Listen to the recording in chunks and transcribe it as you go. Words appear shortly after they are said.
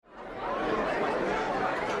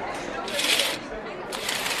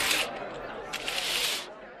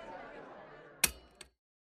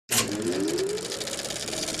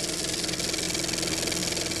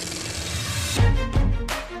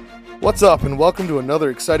What's up, and welcome to another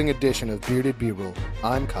exciting edition of Bearded B-Roll.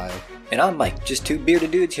 I'm Kyle. And I'm Mike, just two bearded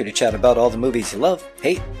dudes here to chat about all the movies you love,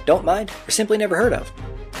 hate, don't mind, or simply never heard of.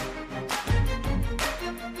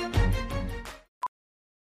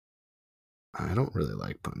 I don't really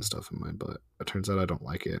like putting stuff in my butt. It turns out I don't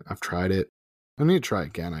like it. I've tried it. I need to try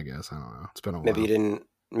again, I guess. I don't know. It's been a while. Maybe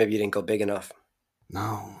you didn't go big enough.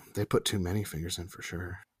 No, they put too many fingers in for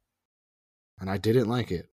sure. And I didn't like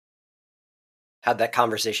it. How'd that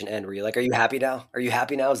conversation end? Were you like, are you happy now? Are you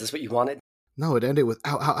happy now? Is this what you wanted? No, it ended with,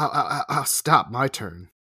 ow, ow, ow, ow, ow, stop, my turn.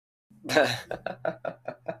 It's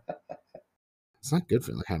not good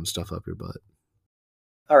for like having stuff up your butt.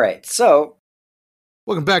 All right, so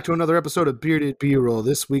welcome back to another episode of Bearded B-Roll.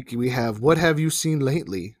 This week we have What Have You Seen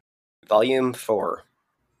Lately? Volume 4.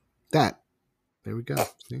 That. There we go.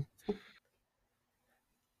 See?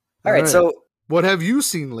 All right, so what have you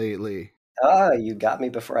seen lately? You got me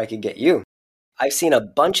before I could get you. I've seen a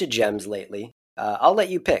bunch of gems lately. I'll let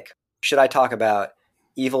you pick. Should I talk about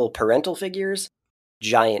evil parental figures,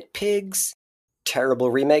 giant pigs, terrible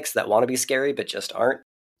remakes that want to be scary but just aren't?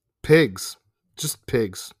 Pigs. Just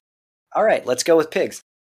pigs. All right, let's go with pigs.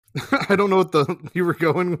 I don't know what you were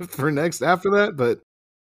going with for next after that, but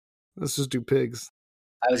let's just do pigs.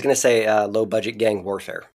 I was going to say low-budget gang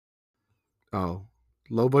warfare. Oh,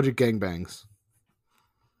 low-budget gangbangs.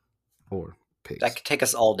 Or pigs. That could take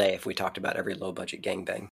us all day if we talked about every low-budget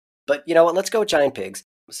gangbang. But you know what? Let's go with giant pigs.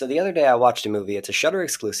 So the other day I watched a movie. It's a Shudder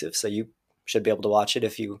exclusive, so you should be able to watch it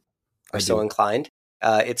if you are so inclined.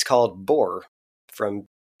 It's called Boar from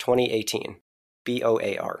 2018.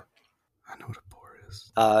 B-O-A-R. I know what a boar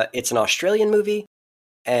is. It's an Australian movie,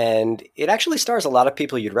 and it actually stars a lot of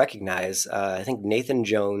people you'd recognize. I think Nathan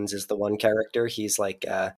Jones is the one character. He's like...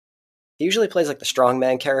 he usually plays like the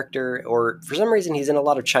strongman character, or for some reason he's in a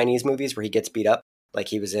lot of Chinese movies where he gets beat up. Like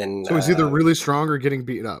he was in... So he's either really strong or getting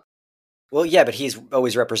beaten up. Well, yeah, but he's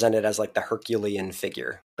always represented as like the Herculean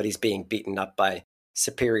figure, but he's being beaten up by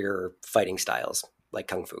superior fighting styles, like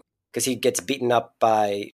Kung Fu. Because he gets beaten up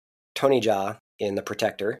by Tony Jaa in The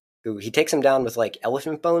Protector, who he takes him down with like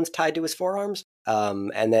elephant bones tied to his forearms.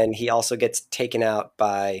 And then he also gets taken out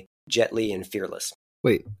by Jet Li in Fearless.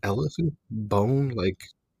 Wait, elephant bone? Like...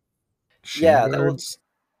 Yeah,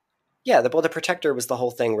 The Protector was the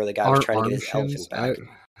whole thing where the guy was trying to get his elephant back.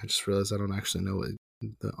 I just realized I don't actually know what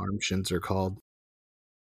the arm shins are called.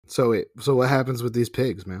 So what happens with these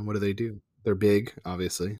pigs, man? What do? They're big,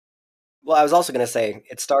 obviously. Well, I was also going to say,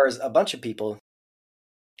 it stars a bunch of people.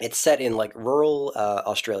 It's set in like rural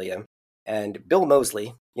Australia. And Bill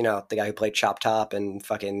Moseley, you know, the guy who played Chop Top and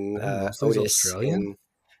fucking Otis. Australian?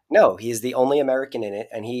 No, he's the only American in it.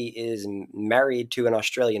 And he is married to an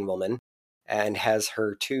Australian woman and has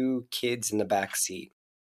her 2 kids in the back seat.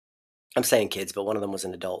 I'm saying kids, but one of them was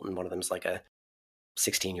an adult and one of them's like a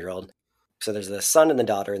 16-year-old. So there's the son and the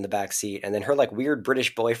daughter in the back seat, and then her like weird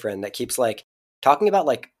British boyfriend that keeps like talking about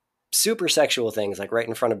like super sexual things, like right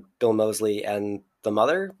in front of Bill Moseley and the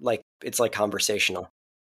mother. Like it's like conversational.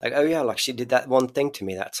 Like, oh yeah, like she did that one thing to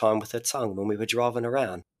me, that time with her tongue when we were driving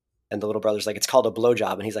around. And the little brother's like, it's called a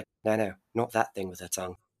blowjob, and he's like, no, not that thing with her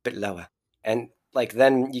tongue, bit lower. And like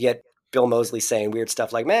then you get Bill Moseley saying weird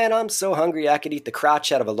stuff like, man, I'm so hungry I could eat the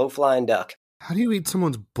crotch out of a low-flying duck. How do you eat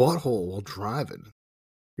someone's butthole while driving?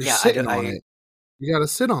 You're sitting on it. You gotta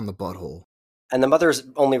sit on the butthole. And the mother's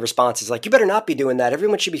only response is like, you better not be doing that.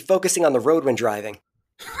 Everyone should be focusing on the road when driving.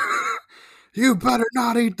 You better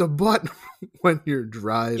not eat the butt when you're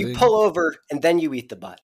driving. You pull over and then you eat the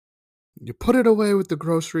butt. You put it away with the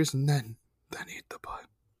groceries and then eat the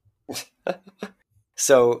butt.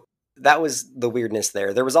 So... that was the weirdness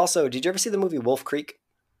there. There was also, did you ever see the movie Wolf Creek?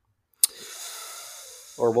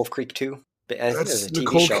 Or Wolf Creek 2? I think there's a TV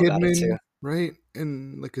Nicole show about it Kidman, too. Right?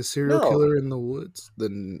 And like a serial killer in the woods.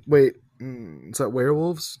 Then wait, is that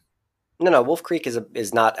werewolves? No. Wolf Creek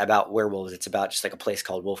is not about werewolves. It's about just like a place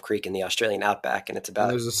called Wolf Creek in the Australian outback, and it's about...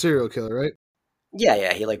 and there's a serial killer, right?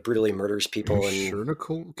 Yeah. He like brutally murders people. Are you sure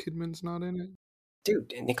Nicole Kidman's not in it?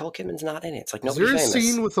 Dude, Nicole Kidman's not in it. It's like Is nobody there a famous.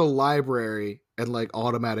 scene with a library and like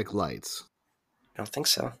automatic lights? I don't think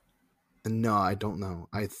so. No, I don't know.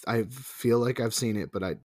 I feel like I've seen it, but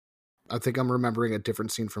I think I'm remembering a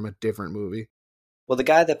different scene from a different movie. Well, the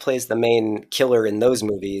guy that plays the main killer in those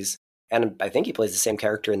movies, and I think he plays the same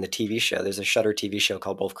character in the TV show. There's a Shudder TV show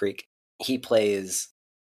called Wolf Creek. He plays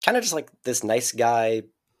kind of just like this nice guy,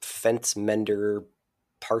 fence mender,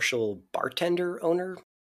 partial bartender owner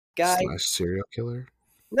guy. / serial killer.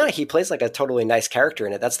 No, he plays like a totally nice character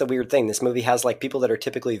in it. That's the weird thing. This movie has like people that are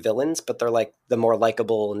typically villains, but they're like the more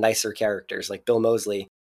likable, nicer characters. Like Bill Moseley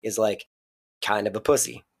is like kind of a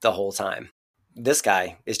pussy the whole time. This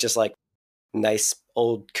guy is just like nice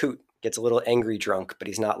old coot gets a little angry drunk, but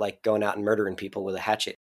he's not like going out and murdering people with a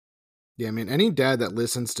hatchet. Yeah, I mean, any dad that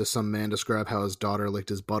listens to some man describe how his daughter licked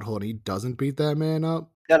his butthole and he doesn't beat that man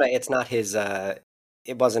up. No, it's not his.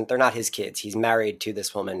 It wasn't. They're not his kids. He's married to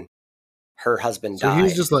this woman. Her husband So died. he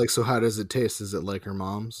was just like, so how does it taste? Is it like her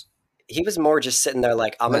mom's? He was more just sitting there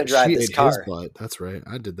like, I'm going to drive this car. His butt. That's right.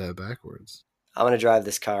 I did that backwards. I'm going to drive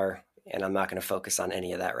this car, and I'm not going to focus on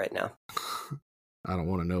any of that right now. I don't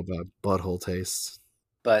want to know about butthole tastes.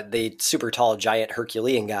 But the super tall, giant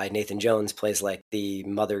Herculean guy, Nathan Jones, plays like the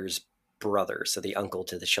mother's brother, so the uncle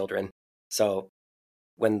to the children. So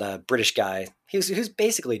when the British guy, who's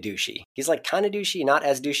basically douchey. He's like kind of douchey, not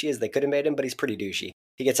as douchey as they could have made him, but he's pretty douchey.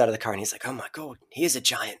 He gets out of the car and he's like, oh my God, he is a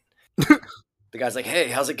giant. The guy's like, hey,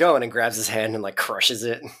 how's it going? And grabs his hand and like crushes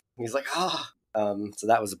it. He's like, oh. So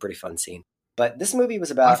that was a pretty fun scene. But this movie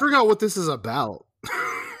was about... I forgot what this is about.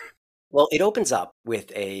 Well, it opens up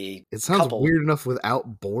with a It sounds couple. Weird enough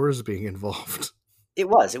without boars being involved. It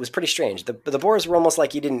was pretty strange. The boars were almost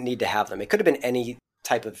like you didn't need to have them. It could have been any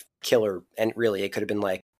type of killer, and really, it could have been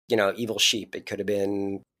like, evil sheep. It could have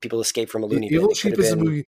been people escape from a loony bin. Evil Sheep is a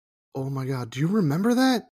movie. Oh my God, do you remember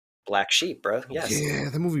that? Black Sheep, bro. Yes. Yeah,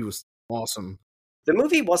 that movie was awesome. The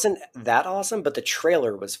movie wasn't that awesome, but the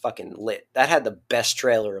trailer was fucking lit. That had the best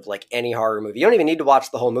trailer of like any horror movie. You don't even need to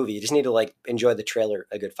watch the whole movie. You just need to like enjoy the trailer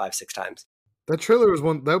a good 5-6 times. That trailer was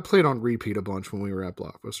one that played on repeat a bunch when we were at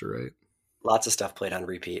Blockbuster, right? Lots of stuff played on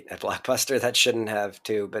repeat at Blockbuster that shouldn't have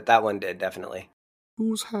too, but that one did, definitely.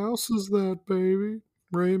 Whose house is that, baby?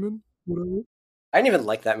 Raymond? Whatever. I didn't even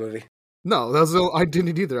like that movie. No, I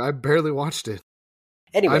didn't either. I barely watched it.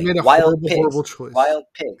 Anyway, I made a Wild Pigs. horrible choice. Wild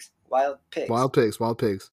Pigs. Wild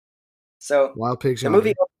Pigs. So Wild Pigs. The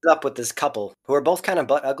movie opens up with this couple who are both kind of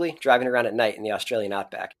butt ugly, driving around at night in the Australian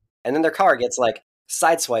outback. And then their car gets like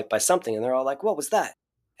sideswiped by something, and they're all like, what was that?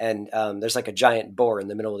 And there's like a giant boar in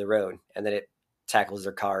the middle of the road, and then it tackles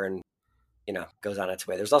their car and, goes on its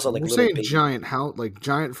way. There's also like You're little saying giant, how like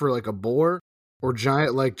giant for like a boar, or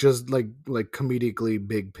giant like just like comedically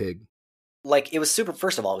big pig? Like it was super.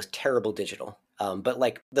 First of all, it was terrible digital, but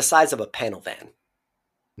like the size of a panel van.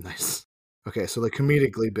 Nice. Okay, so like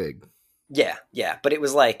comedically big. Yeah, but it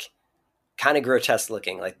was like kind of grotesque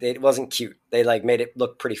looking. Like it wasn't cute. They like made it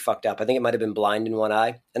look pretty fucked up. I think it might have been blind in one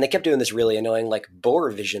eye, and they kept doing this really annoying like boar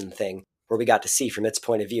vision thing where we got to see from its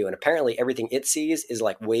point of view, and apparently everything it sees is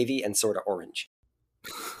like wavy and sort of orange.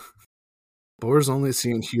 Boars only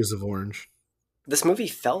see in hues of orange. This movie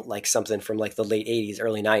felt like something from like the late 80s,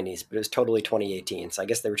 early 90s, but it was totally 2018. So I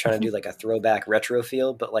guess they were trying to do like a throwback retro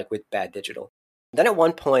feel, but like with bad digital. Then at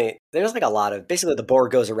one point, there's like a lot of, basically the boar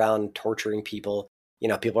goes around torturing people.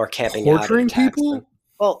 People are camping out. Torturing people? Them.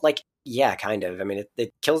 Well, like, yeah, kind of. I mean, it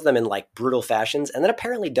kills them in like brutal fashions, and then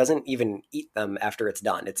apparently doesn't even eat them after it's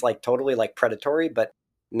done. It's like totally like predatory, but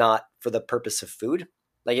not for the purpose of food.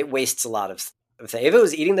 Like it wastes a lot of things. If it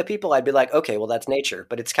was eating the people, I'd be like, okay, well, that's nature.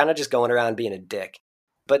 But it's kind of just going around being a dick.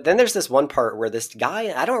 But then there's this one part where this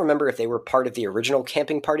guy, I don't remember if they were part of the original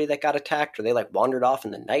camping party that got attacked or they like wandered off in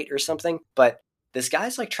the night or something. But this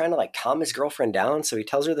guy's like trying to like calm his girlfriend down. So he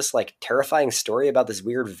tells her this like terrifying story about this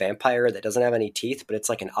weird vampire that doesn't have any teeth, but it's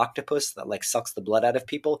like an octopus that like sucks the blood out of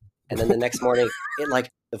people. And then the next morning it like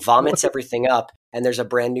vomits everything up. And there's a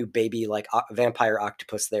brand new baby like vampire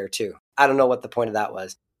octopus there too. I don't know what the point of that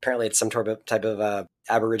was. Apparently it's some type of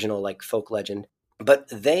Aboriginal like folk legend. But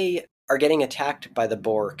they are getting attacked by the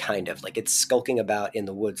boar, kind of. Like it's skulking about in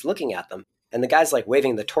the woods looking at them. And the guy's like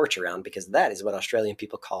waving the torch around because that is what Australian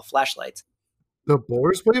people call flashlights. The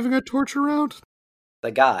boar's waving a torch around? The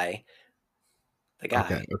guy.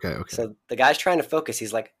 Okay. So the guy's trying to focus.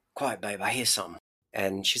 He's like, quiet, babe, I hear something.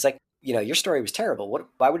 And she's like, your story was terrible.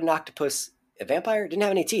 Why would an octopus, a vampire, didn't have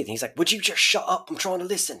any teeth? And he's like, would you just shut up? I'm trying to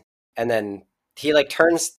listen. And then he like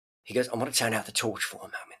he goes, I'm going to turn out the torch for a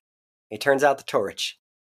moment. He turns out the torch.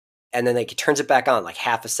 And then he turns it back on like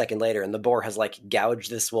half a second later. And the boar has like gouged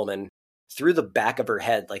this woman through the back of her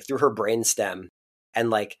head, like through her brainstem. And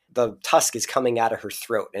like the tusk is coming out of her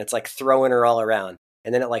throat and it's like throwing her all around.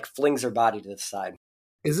 And then it like flings her body to the side.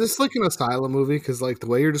 Is this like an asylum movie? Because like the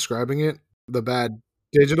way you're describing it, the bad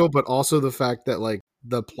digital, but also the fact that like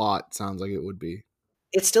the plot sounds like it would be.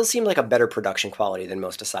 It still seemed like a better production quality than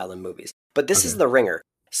most asylum movies. But this is The Ringer.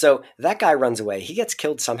 So that guy runs away. He gets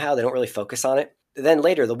killed somehow. They don't really focus on it. Then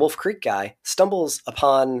later, the Wolf Creek guy stumbles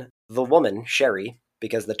upon the woman, Sherry,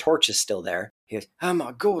 because the torch is still there. He goes, oh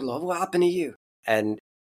my God, love, what happened to you? And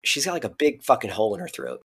she's got like a big fucking hole in her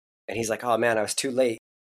throat. And he's like, oh man, I was too late.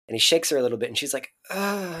 And he shakes her a little bit and she's like,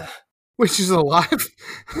 Wait, she's alive?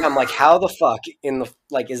 And I'm like, how the fuck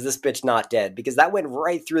is this bitch not dead? Because that went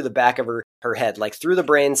right through the back of her. her head, like through the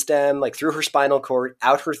brainstem, like through her spinal cord,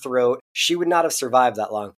 out her throat. She would not have survived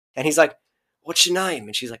that long. And he's like, "What's your name?"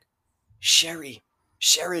 And she's like, "Sherry.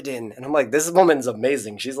 Sheridan." And I'm like, this woman's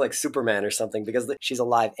amazing. She's like Superman or something because she's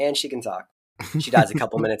alive and she can talk. She dies a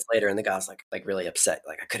couple minutes later, and the guy's like really upset.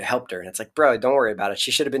 Like, I could have helped her. And it's like, bro, don't worry about it.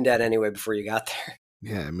 She should have been dead anyway before you got there.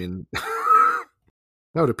 Yeah, I mean,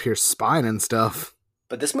 that would have pierced spine and stuff.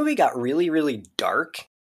 But this movie got really, really dark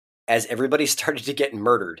as everybody started to get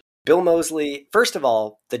murdered. Bill Moseley, first of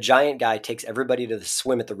all, the giant guy takes everybody to the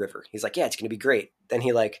swim at the river. He's like, yeah, it's going to be great. Then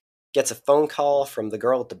he like gets a phone call from the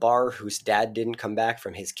girl at the bar whose dad didn't come back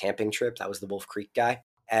from his camping trip. That was the Wolf Creek guy.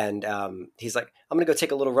 And he's like, I'm going to go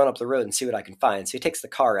take a little run up the road and see what I can find. So he takes the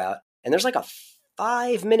car out, and there's like a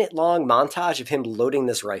 5-minute long montage of him loading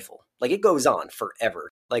this rifle. Like, it goes on forever.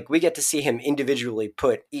 Like, we get to see him individually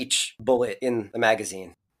put each bullet in the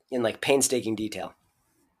magazine in like painstaking detail.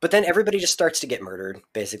 But then everybody just starts to get murdered,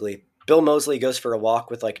 basically. Bill Moseley goes for a walk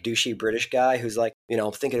with like douchey British guy who's like,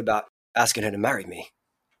 I'm thinking about asking her to marry me.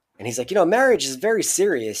 And he's like, marriage is very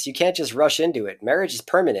serious. You can't just rush into it. Marriage is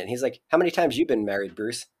permanent. He's like, how many times you been married,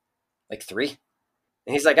 Bruce? Like 3.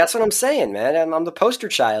 And he's like, that's what I'm saying, man. I'm the poster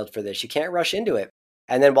child for this. You can't rush into it.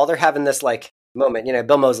 And then while they're having this like moment,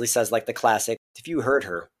 Bill Moseley says like the classic, if you hurt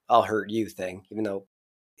her, I'll hurt you thing, even though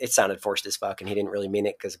it sounded forced as fuck and he didn't really mean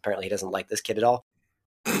it because apparently he doesn't like this kid at all.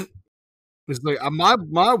 It's like,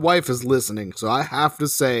 my wife is listening, so I have to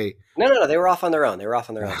say. No, they were off on their own.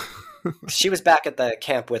 She was back at the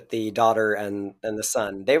camp with the daughter and the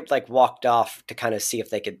son. They like walked off to kind of see if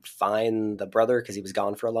they could find the brother because he was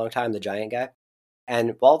gone for a long time, the giant guy.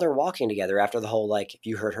 And while they're walking together after the whole like, if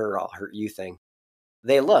you hurt her, I'll hurt you thing,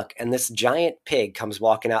 they look and this giant pig comes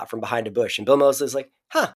walking out from behind a bush. And Bill Moseley's like,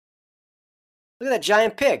 huh, look at that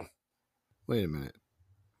giant pig. Wait a minute.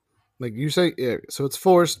 Like you say, yeah, so it's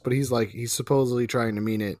forced, but he's supposedly trying to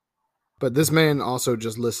mean it. But this man also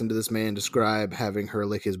just listened to this man describe having her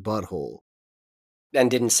lick his butthole. And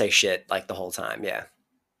didn't say shit like the whole time, yeah.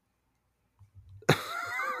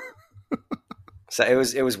 So it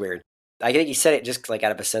was weird. I think he said it just like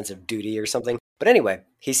out of a sense of duty or something. But anyway,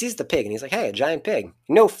 he sees the pig and he's like, hey, a giant pig.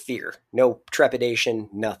 No fear, no trepidation,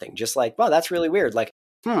 nothing. Just like, wow, that's really weird. Like,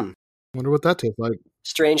 wonder what that tastes like.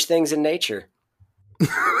 Strange things in nature.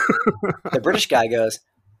 The British guy goes,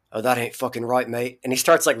 oh, that ain't fucking right, mate. And he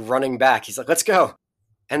starts like running back. He's like, let's go.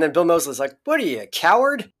 And then Bill Moseley's like, what are you, a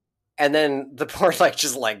coward? And then the boar like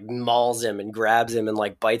just like mauls him and grabs him and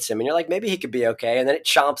like bites him. And you're like, maybe he could be okay. And then it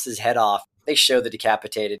chomps his head off. They show the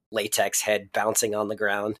decapitated latex head bouncing on the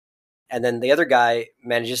ground. And then the other guy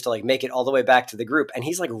manages to like make it all the way back to the group. And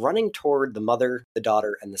he's like running toward the mother, the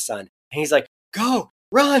daughter, and the son. And he's like, go,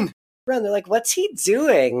 run. They're like, what's he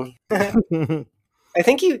doing? I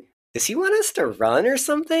think does he want us to run or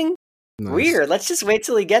something? Nice. Weird. Let's just wait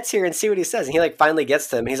till he gets here and see what he says. And he like finally gets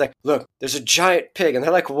to them. And he's like, look, there's a giant pig. And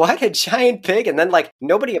they're like, what? A giant pig? And then like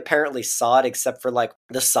nobody apparently saw it except for like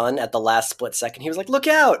the son at the last split second. He was like, look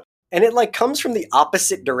out. And it like comes from the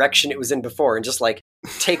opposite direction it was in before and just like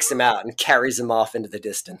takes him out and carries him off into the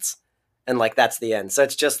distance. And like that's the end. So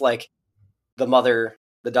it's just like the mother,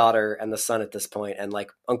 the daughter, and the son at this point, and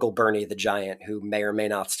like Uncle Bernie the giant, who may or may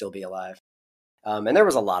not still be alive. And there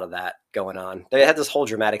was a lot of that going on. They had this whole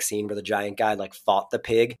dramatic scene where the giant guy like fought the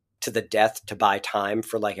pig to the death to buy time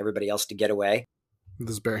for like everybody else to get away. With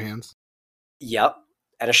his bare hands? Yep.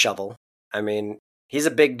 And a shovel. I mean, he's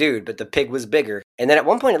a big dude, but the pig was bigger. And then at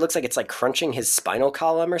one point it looks like it's like crunching his spinal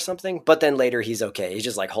column or something. But then later he's okay. He's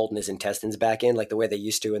just like holding his intestines back in like the way they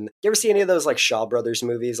used to. And you ever see any of those like Shaw Brothers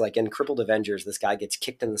movies? Like in Crippled Avengers, this guy gets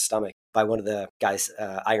kicked in the stomach by one of the guy's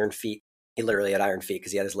iron feet. He literally had iron feet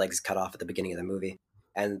because he had his legs cut off at the beginning of the movie.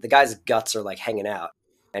 And the guy's guts are like hanging out.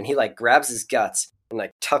 And he like grabs his guts and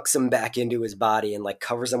like tucks them back into his body and like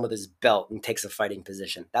covers them with his belt and takes a fighting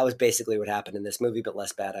position. That was basically what happened in this movie, but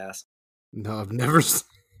less badass. No, I've never seen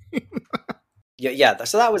Yeah.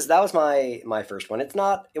 So that was my first one. It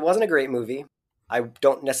wasn't a great movie. I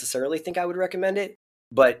don't necessarily think I would recommend it,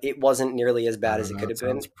 but it wasn't nearly as bad as it could have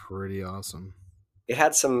been. Sounds pretty awesome. It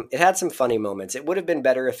had some funny moments. It would have been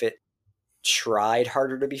better if it tried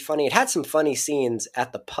harder to be funny. It had some funny scenes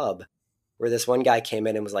at the pub where this one guy came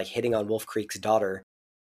in and was like hitting on Wolf Creek's daughter,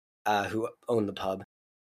 who owned the pub,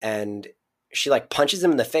 and she like punches him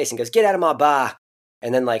in the face and goes, get out of my bar.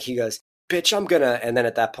 And then like he goes, bitch, I'm gonna, and then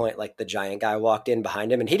at that point like the giant guy walked in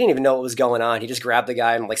behind him and he didn't even know what was going on. He just grabbed the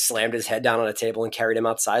guy and like slammed his head down on a table and carried him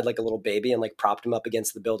outside like a little baby and like propped him up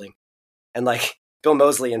against the building. And like Bill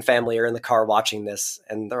Moseley and family are in the car watching this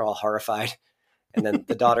and they're all horrified. And then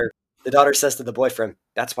the daughter says to the boyfriend,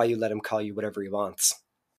 that's why you let him call you whatever he wants.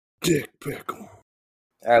 Dick pickle.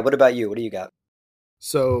 All right, what about you? What do you got?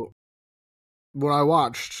 So what I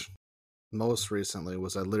watched most recently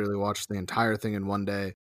was I literally watched the entire thing in one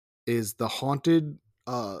day. Is the Haunted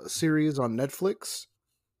series on Netflix?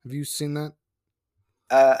 Have you seen that?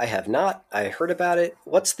 I have not. I heard about it.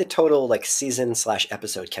 What's the total like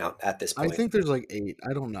season/episode count at this I point? think there's like 8.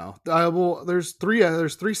 I don't know. Well, there's three.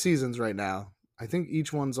 There's 3 seasons right now. I think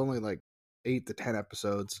each one's only like 8 to 10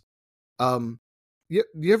 episodes. Um,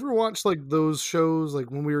 you ever watch like those shows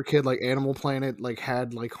like when we were a kid, like Animal Planet, like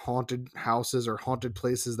had like haunted houses or haunted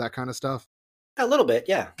places, that kind of stuff, A little bit,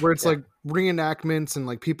 yeah, where it's yeah. like reenactments and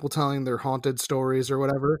like people telling their haunted stories or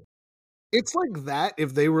whatever. It's like that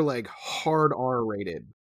if they were like hard R rated.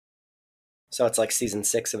 So it's like season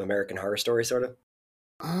 6 of American Horror Story, sort of.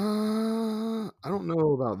 I don't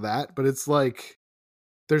know about that, but it's like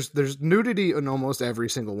there's nudity in almost every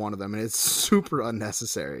single one of them, and it's super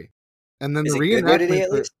unnecessary. And then the Is it good nudity reenactments at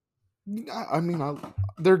are, least? I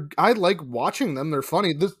mean, I like watching them. They're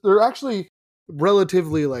funny. They're actually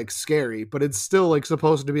relatively like scary, but it's still like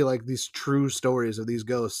supposed to be like these true stories of these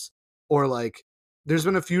ghosts. Or like, there's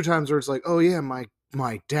been a few times where it's like, oh yeah, my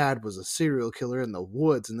dad was a serial killer in the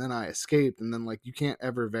woods, and then I escaped, and then like you can't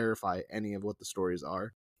ever verify any of what the stories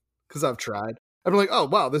are because I've tried. I'm like, oh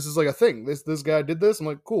wow, this is like a thing. This guy did this. I'm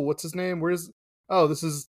like, cool. What's his name? Where's? Oh, this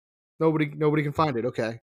is nobody can find it.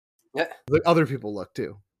 Okay, Yeah. like other people look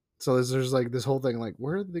too. So there's like this whole thing. Like,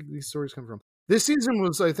 where did these stories come from? This season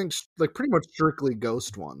was, I think, like pretty much strictly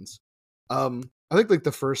ghost ones. I think like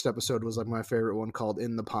the first episode was like my favorite one, called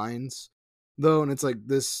 "In the Pines," though, and it's like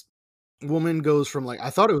this woman goes from like, I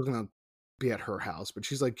thought it was gonna be at her house, but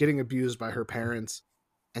she's like getting abused by her parents,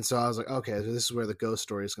 and so I was like, okay, so this is where the ghost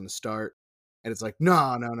story is gonna start. And it's like,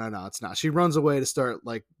 no, it's not. She runs away to start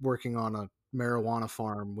like working on a marijuana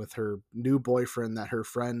farm with her new boyfriend that her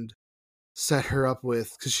friend set her up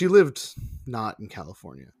with, because she lived not in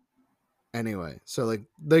California. Anyway, so like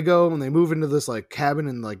they go and they move into this like cabin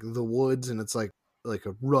in like the woods, and it's like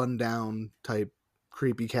a rundown type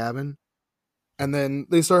creepy cabin. And then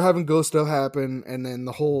they start having ghost stuff happen, and then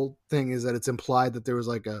the whole thing is that it's implied that there was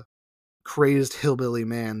like a crazed hillbilly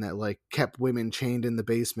man that like kept women chained in the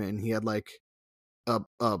basement, and he had like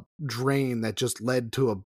a drain that just led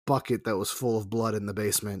to a bucket that was full of blood in the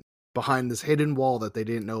basement behind this hidden wall that they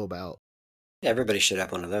didn't know about. Yeah, everybody should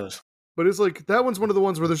have one of those. But it's like that one's one of the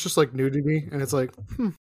ones where there's just like nudity, and it's like,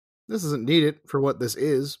 this isn't needed for what this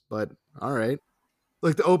is, but all right.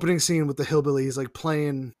 Like the opening scene with the hillbilly, he's like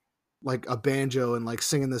playing like a banjo and like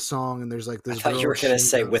singing this song, and there's like I this thought you girl were gonna chained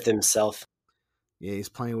say up. with himself. Yeah, he's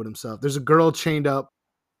playing with himself. There's a girl chained up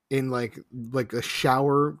in like a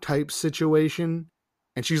shower type situation,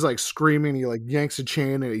 and she's like screaming. He like yanks a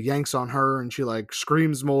chain, and it yanks on her, and she like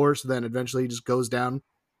screams more. So then eventually he just goes down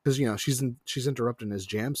because she's interrupting his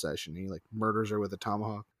jam session. He like murders her with a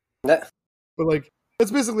tomahawk. Yeah. But like that's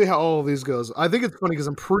basically how all of these goes. I think it's funny because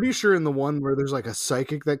I'm pretty sure in the one where there's like a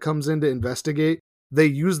psychic that comes in to investigate, they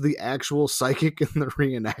use the actual psychic in the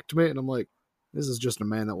reenactment, and I'm like, this is just a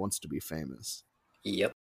man that wants to be famous.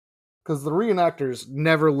 Yep. Because the reenactors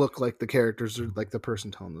never look like the characters or like the person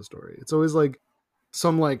telling the story. It's always like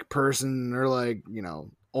some like person or like,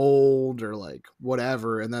 old or like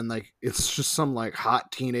whatever, and then like it's just some like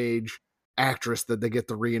hot teenage actress that they get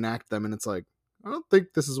to reenact them, and it's like, I don't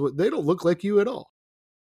think this is what they don't look like you at all.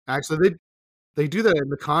 Actually, they do that in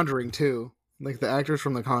The Conjuring too. Like the actors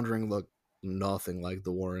from The Conjuring look nothing like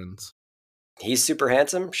the Warrens. He's super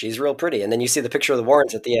handsome. She's real pretty. And then you see the picture of the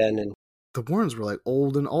Warrens at the end, and The Warrens were like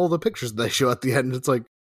old in all the pictures they show at the end. It's like,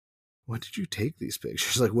 when did you take these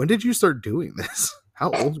pictures? Like, when did you start doing this?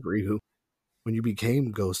 How old were you when you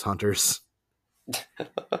became ghost hunters?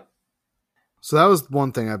 So that was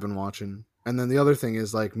one thing I've been watching. And then the other thing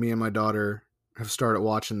is like me and my daughter have started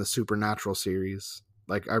watching the Supernatural series.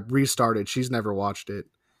 Like I restarted. She's never watched it.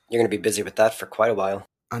 you're gonna be busy with that for quite a while.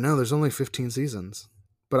 I know there's only 15 seasons.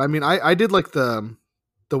 But I mean I did like the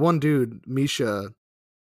one dude, Misha,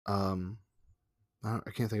 I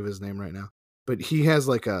can't think of his name right now. But he has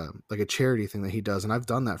like a charity thing that he does, and I've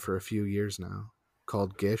done that for a few years now,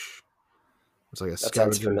 called Gish. It's like a That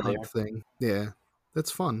sounds scavenger familiar. hunt thing. Yeah,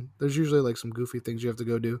 that's fun. There's usually like some goofy things you have to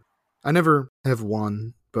go do. I never have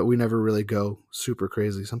won, but we never really go super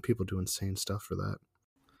crazy. Some people do insane stuff for that.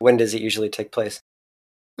 When does it usually take place?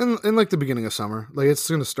 In like the beginning of summer, like it's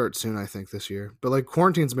gonna start soon, I think this year. But like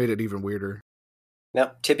quarantine's made it even weirder.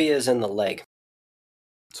 Now, tibia is in the leg.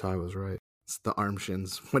 So I was right. It's the arm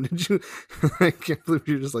shins. When did you? I can't believe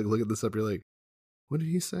you just like look at this up. You're like, what did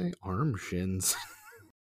he say? Arm shins.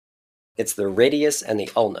 It's the radius and the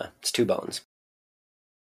ulna. It's 2 bones.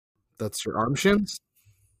 That's your arm shins?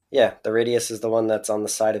 Yeah, the radius is the one that's on the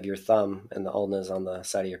side of your thumb, and the ulna is on the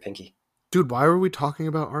side of your pinky. Dude, why were we talking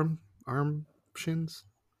about arm shins?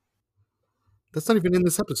 That's not even in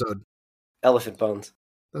this episode. Elephant Bones.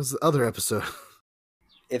 That was the other episode.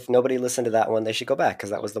 If nobody listened to that one, they should go back because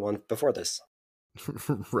that was the one before this.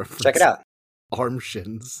 Reference Check it out. Arm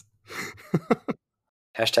shins.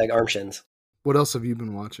 Hashtag arm shins. What else have you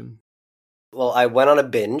been watching? Well, I went on a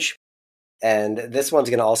binge, and this one's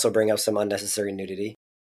going to also bring up some unnecessary nudity.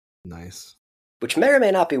 Nice. Which may or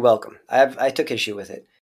may not be welcome. I took issue with it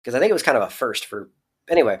because I think it was kind of a first for.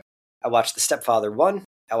 Anyway, I watched The Stepfather 1,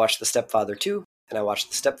 I watched The Stepfather 2, and I watched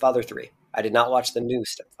The Stepfather 3. I did not watch the new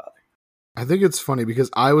Stepfather. I think it's funny because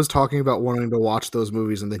I was talking about wanting to watch those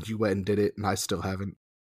movies and then you went and did it and I still haven't.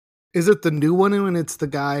 Is it the new one when it's the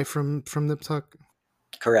guy from Nip Tuck?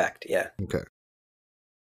 Correct, yeah. Okay.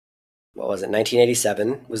 What was it?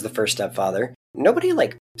 1987 was the first Stepfather. Nobody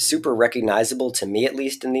super recognizable to me, at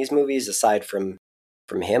least in these movies, aside from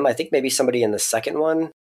him. I think maybe somebody in the second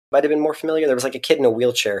one might have been more familiar. There was a kid in a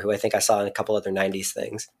wheelchair who I think I saw in a couple other 90s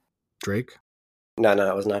things. Drake? No,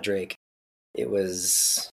 it was not Drake. It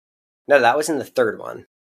was... No, that was in the third one.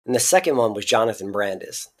 And the second one was Jonathan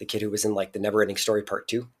Brandis, the kid who was in the Neverending Story Part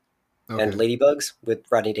 2. Okay. And Ladybugs with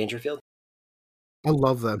Rodney Dangerfield. I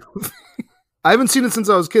love that movie. I haven't seen it since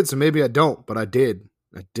I was a kid, so maybe I don't, but I did.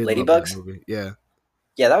 I did Ladybugs? love that movie. Yeah.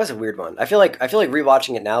 Yeah, that was a weird one. I feel like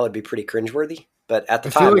rewatching it now would be pretty cringeworthy, but at the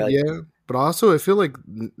time, yeah. But also, I feel like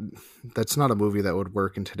that's not a movie that would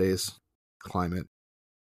work in today's climate.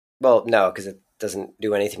 Well, no, because it doesn't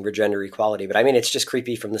do anything for gender equality. But I mean, it's just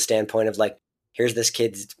creepy from the standpoint of here's this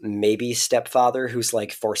kid's maybe stepfather who's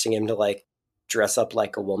forcing him to dress up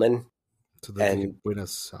like a woman. So that he can win a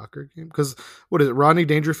soccer game? Because what is it? Rodney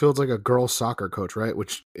Dangerfield's a girl soccer coach, right?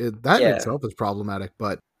 Which that in itself is problematic,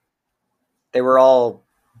 but they were all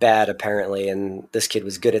bad apparently, and this kid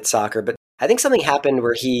was good at soccer. But I think something happened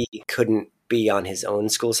where he couldn't be on his own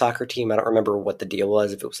school soccer team. I don't remember what the deal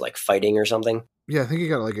was, if it was fighting or something. Yeah, I think he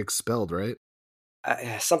got expelled, right?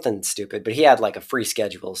 Something stupid, but he had a free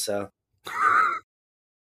schedule, so.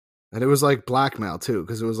 And it was blackmail too,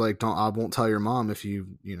 because it was I won't tell your mom if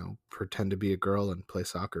you pretend to be a girl and play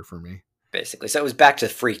soccer for me. Basically. So it was back to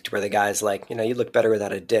Freaked, where the guy's you look better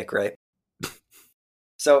without a dick, right?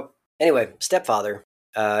 So anyway, Stepfather,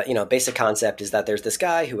 basic concept is that there's this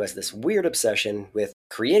guy who has this weird obsession with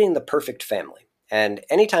creating the perfect family. And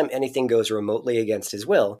anytime anything goes remotely against his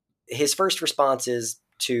will, his first response is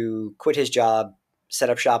to quit his job, set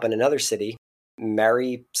up shop in another city,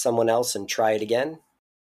 marry someone else and try it again.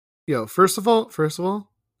 First of all,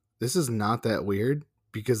 this is not that weird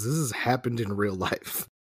because this has happened in real life.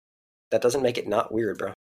 That doesn't make it not weird,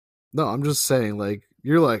 bro. No, I'm just saying,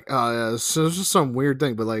 you're oh yeah, so it's just some weird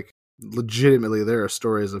thing, but legitimately there are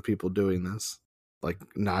stories of people doing this,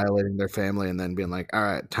 annihilating their family and then being all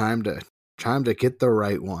right, time to get the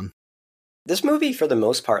right one. This movie, for the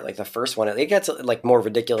most part, the first one, it gets more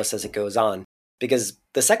ridiculous as it goes on, because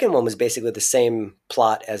the second one was basically the same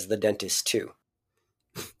plot as The Dentist 2.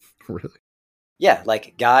 Really? Yeah,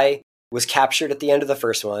 guy was captured at the end of the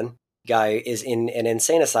first one. Guy is in an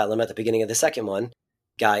insane asylum at the beginning of the second one.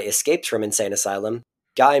 Guy escapes from insane asylum.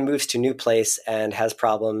 Guy moves to new place and has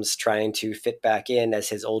problems trying to fit back in as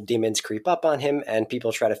his old demons creep up on him and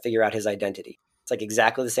people try to figure out his identity. It's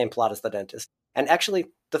exactly the same plot as The Dentist. And actually,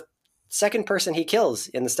 the second person he kills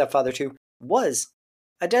in The Stepfather 2 was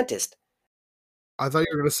a dentist. I thought you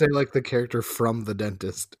were going to say the character from The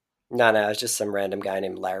Dentist. No, it's just some random guy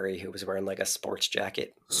named Larry who was wearing a sports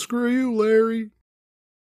jacket. Screw you, Larry.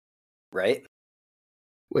 Right?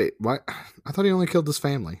 Wait, why? I thought he only killed his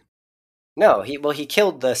family. No, he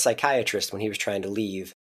killed the psychiatrist when he was trying to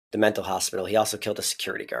leave the mental hospital. He also killed a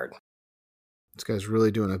security guard. This guy's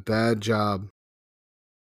really doing a bad job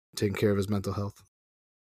taking care of his mental health.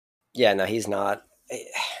 Yeah, no, he's not.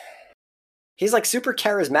 He's super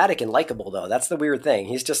charismatic and likable, though. That's the weird thing.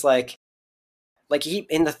 He's just he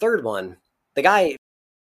in the third one, the guy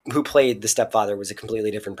who played the stepfather was a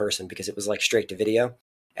completely different person because it was straight to video.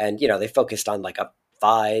 And, they focused on a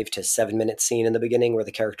 5 to 7 minute scene in the beginning where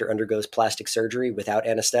the character undergoes plastic surgery without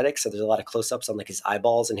anesthetic. So there's a lot of close-ups on his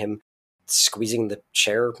eyeballs and him squeezing the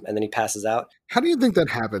chair and then he passes out. How do you think that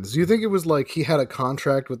happens? Do you think it was he had a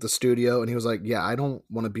contract with the studio and he was yeah, I don't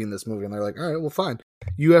want to be in this movie. And they're all right, well, fine.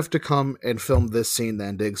 You have to come and film this scene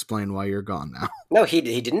then to explain why you're gone now. No, he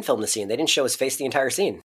didn't film the scene. They didn't show his face the entire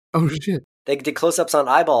scene. Oh, shit. They did close-ups on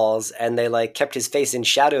eyeballs and they kept his face in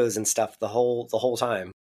shadows and stuff the whole time.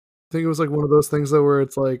 I think it was one of those things though where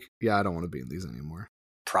it's yeah, I don't want to be in these anymore.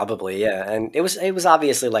 Probably, yeah. And it was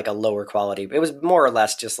obviously a lower quality. It was more or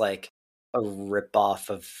less just a rip-off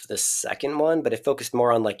of the second one, but it focused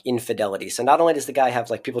more on infidelity. So not only does the guy have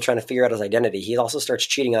people trying to figure out his identity, he also starts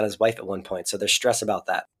cheating on his wife at one point. So there's stress about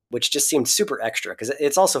that. which just seemed super extra. Because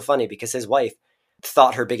it's also funny because his wife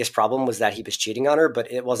thought her biggest problem was that he was cheating on her,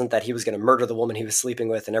 but it wasn't that he was going to murder the woman he was sleeping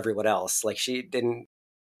with and everyone else. Like, she didn't.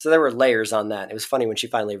 So there were layers on that. It was funny when she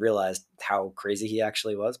finally realized how crazy he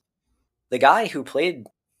actually was. The guy who played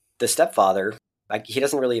the stepfather, like, he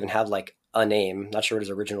doesn't really even have like a name. Not sure what his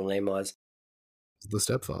original name was. The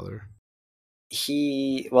stepfather.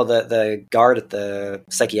 The guard at the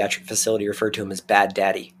psychiatric facility referred to him as Bad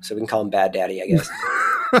Daddy, so we can call him Bad Daddy, I guess.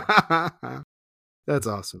 That's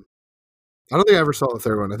awesome. I don't think I ever saw the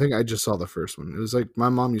third one. I think I just saw the first one. It was like my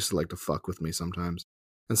mom used to like to fuck with me sometimes,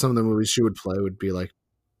 and some of the movies she would play would be like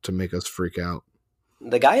to make us freak out.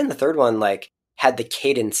 The guy in the third one like had the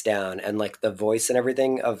cadence down and like the voice and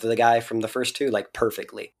everything of the guy from the first two like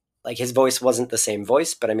perfectly. Like, his voice wasn't the same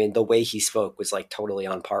voice, but I mean the way he spoke was like totally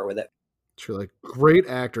on par with it. Sure, like great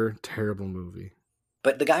actor, terrible movie.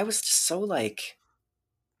 But the guy was just so like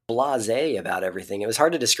blasé about everything. It was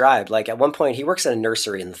hard to describe. Like, at one point he works in a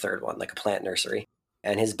nursery in the third one, like a plant nursery,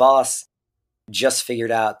 and his boss just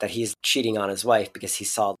figured out that he's cheating on his wife because he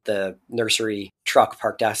saw the nursery truck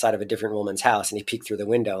parked outside of a different woman's house and he peeked through the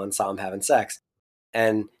window and saw him having sex.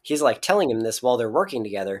 And he's like telling him this while they're working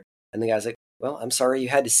together. And the guy's like, well, I'm sorry you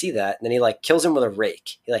had to see that. And then he like kills him with a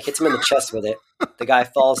rake. He like hits him in the chest with it. The guy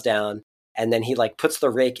falls down and then he like puts the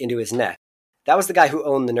rake into his neck. That was the guy who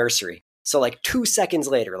owned the nursery. So like 2 seconds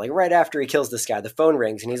later, like right after he kills this guy, the phone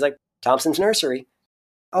rings and he's like, Thompson's nursery.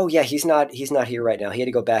 Oh yeah, he's not here right now. He had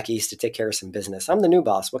to go back east to take care of some business. I'm the new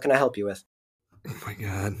boss. What can I help you with? Oh my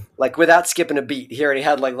God. Like, without skipping a beat, he already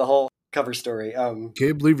had like the whole cover story.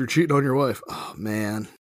 Can't believe you're cheating on your wife. Oh man.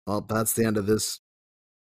 Well, that's the end of this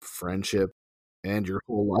friendship and your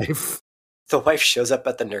whole life. The wife shows up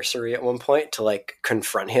at the nursery at one point to like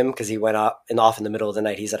confront him because he went off in the middle of the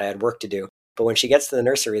night. He said, I had work to do. But when she gets to the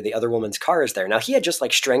nursery, the other woman's car is there. Now, he had just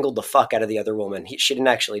like strangled the fuck out of the other woman. She didn't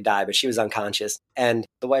actually die, but she was unconscious. And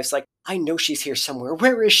the wife's like, I know she's here somewhere.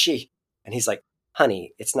 Where is she? And he's like,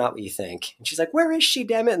 honey, it's not what you think. And she's like, where is she,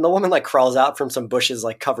 damn it? And the woman like crawls out from some bushes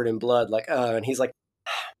like covered in blood. Like, oh, and he's like,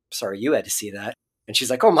 sorry, you had to see that. And she's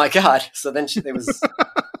like, oh my God. So then it was...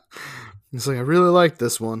 He's like, I really like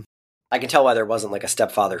this one. I can tell why there wasn't like a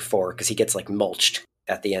Stepfather 4 because he gets like mulched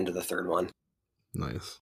at the end of the third one.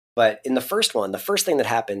 Nice. But in the first one, the first thing that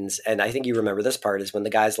happens, and I think you remember this part, is when the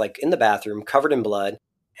guy's like in the bathroom covered in blood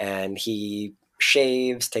and he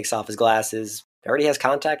shaves, takes off his glasses, already has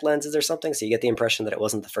contact lenses or something. So you get the impression that it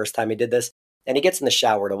wasn't the first time he did this. And he gets in the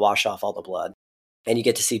shower to wash off all the blood. And you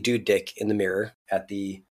get to see Dude Dick in the mirror at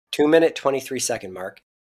the 2-minute, 23-second mark.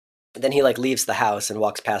 But then he like leaves the house and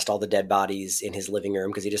walks past all the dead bodies in his living room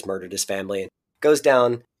because he just murdered his family and goes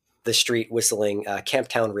down the street whistling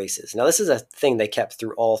Camptown Races. Now, this is a thing they kept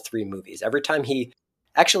through all 3 movies. Every time he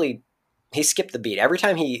skipped the beat. Every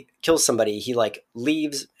time he kills somebody, he like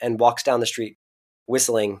leaves and walks down the street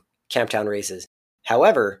whistling Camptown Races.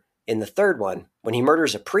 However, in the third one, when he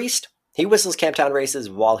murders a priest, he whistles Camptown Races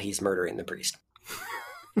while he's murdering the priest.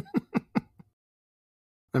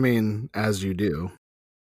 I mean, as you do.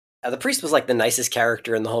 The priest was like the nicest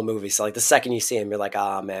character in the whole movie. So like the second you see him, you're like,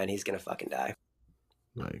 oh man, he's going to fucking die.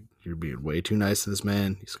 Like, you're being way too nice to this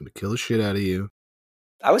man. He's going to kill the shit out of you.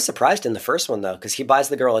 I was surprised in the first one, though, because he buys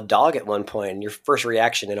the girl a dog at one point, and your first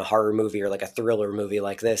reaction in a horror movie or like a thriller movie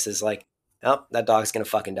like this is like, oh, that dog's going to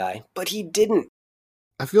fucking die. But he didn't.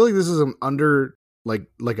 I feel like this is an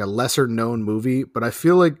like a lesser known movie, but I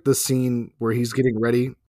feel like the scene where he's getting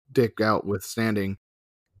ready, Dick outwithstanding,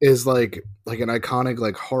 is like an iconic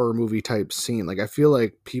like horror movie type scene. Like, I feel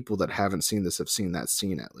like people that haven't seen this have seen that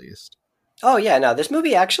scene at least. Oh, yeah, no, this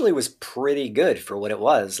movie actually was pretty good for what it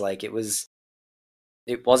was. Like, it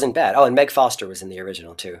wasn't bad. Oh, and Meg Foster was in the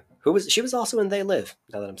original, too. She was also in They Live,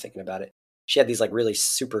 now that I'm thinking about it. She had these, like, really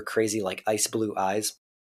super crazy, like, ice blue eyes.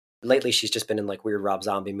 Lately, she's just been in, like, weird Rob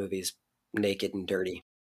Zombie movies, naked and dirty.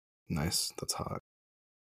 Nice. That's hot.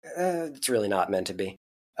 It's really not meant to be.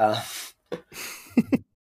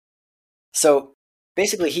 So...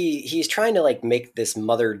 basically, he's trying to like make this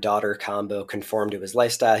mother-daughter combo conform to his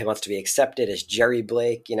lifestyle. He wants to be accepted as Jerry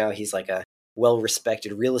Blake. You know, he's like a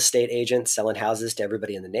well-respected real estate agent selling houses to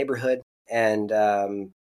everybody in the neighborhood. And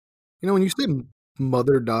when you say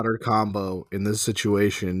mother-daughter combo in this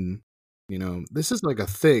situation, this is like a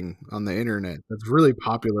thing on the internet that's really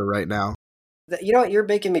popular right now. You know what? You're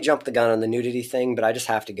making me jump the gun on the nudity thing, but I just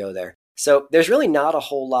have to go there. So there's really not a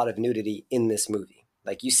whole lot of nudity in this movie.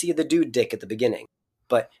 Like, you see the dude Dick at the beginning.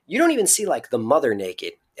 But you don't even see, like, the mother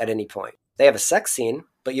naked at any point. They have a sex scene,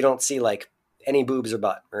 but you don't see, like, any boobs or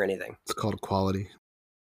butt or anything. It's called equality.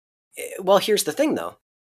 Well, here's the thing, though.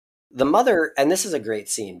 The mother, and this is a great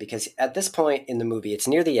scene because at this point in the movie, it's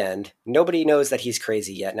near the end. Nobody knows that he's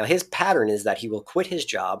crazy yet. Now, his pattern is that he will quit his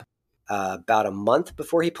job about a month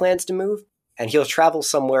before he plans to move, and he'll travel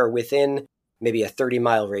somewhere within maybe a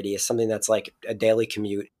 30-mile radius, something that's like a daily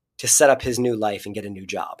commute, to set up his new life and get a new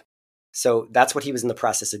job. So that's what he was in the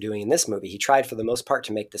process of doing in this movie. He tried for the most part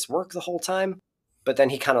to make this work the whole time, but then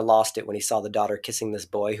he kind of lost it when he saw the daughter kissing this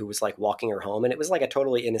boy who was like walking her home, and it was like a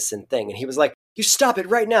totally innocent thing. And he was like, "You stop it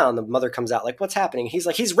right now." And the mother comes out like, "What's happening?" He's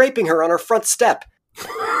like, "He's raping her on her front step."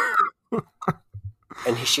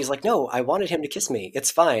 And she's like, "No, I wanted him to kiss me.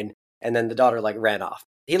 It's fine." And then the daughter like ran off.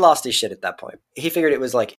 He lost his shit at that point. He figured it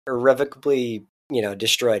was like irrevocably,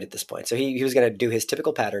 destroyed at this point. So he was going to do his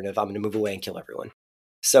typical pattern of, I'm going to move away and kill everyone.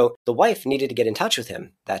 So the wife needed to get in touch with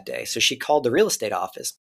him that day. So she called the real estate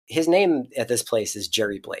office. His name at this place is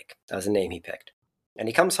Jerry Blake. That was the name he picked. And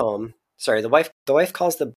he comes home. Sorry, the wife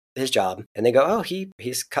calls his job, and they go, "Oh,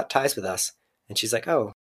 he's cut ties with us." And she's like,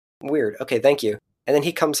 "Oh, weird. Okay, thank you." And then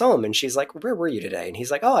he comes home, and she's like, "Where were you today?" And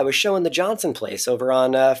he's like, "Oh, I was showing the Johnson place over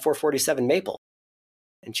on 447 Maple."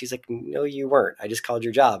 And she's like, "No, you weren't. I just called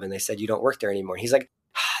your job, and they said you don't work there anymore." And he's like,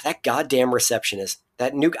 "That goddamn receptionist.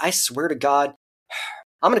 I swear to God,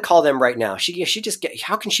 I'm going to call them right now.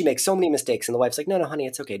 How can she make so many mistakes?" And the wife's like, "No, honey,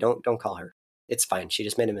 it's okay. Don't call her. It's fine. She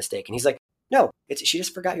just made a mistake." And he's like, "No, she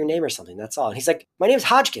just forgot your name or something. That's all." And he's like, "My name's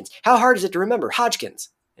Hodgkins. How hard is it to remember? Hodgkins."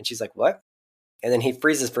 And she's like, "What?" And then he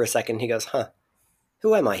freezes for a second. And he goes, "Huh,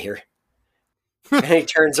 who am I here?" And he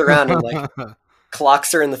turns around and like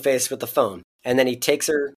clocks her in the face with the phone. And then he takes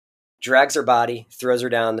her, drags her body, throws her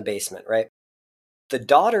down in the basement, right? The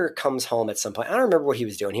daughter comes home at some point. I don't remember what he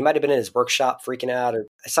was doing. He might have been in his workshop freaking out or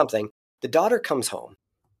something. The daughter comes home,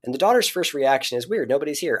 and the daughter's first reaction is, "Weird,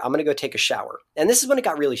 nobody's here. I'm going to go take a shower." And this is when it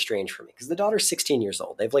got really strange for me, because the daughter's 16 years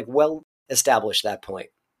old. They've like well established that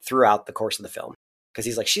point throughout the course of the film. Because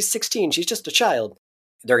he's like, she's 16, she's just a child,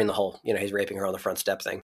 during the whole, he's raping her on the front step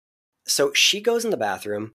thing. So she goes in the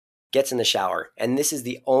bathroom, gets in the shower, and this is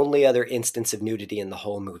the only other instance of nudity in the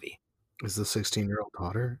whole movie. Is the 16-year-old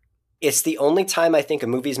daughter? It's the only time I think a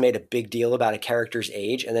movie's made a big deal about a character's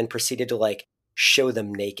age and then proceeded to like show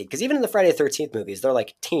them naked. Because even in the Friday the 13th movies, they're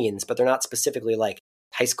like teens, but they're not specifically like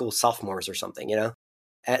high school sophomores or something,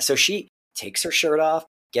 So she takes her shirt off,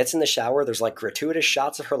 gets in the shower. There's like gratuitous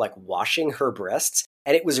shots of her like washing her breasts.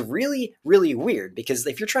 And it was really, really weird because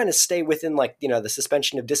if you're trying to stay within like, the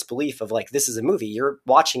suspension of disbelief of like, this is a movie, you're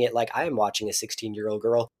watching it like I am watching a 16-year-old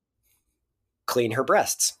girl clean her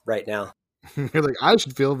breasts right now. You're like, I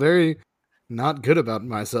should feel very not good about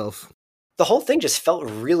myself. The whole thing just felt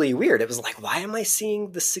really weird. It was like, why am I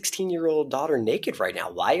seeing the 16-year-old daughter naked right now?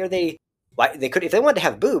 Why they could, if they wanted to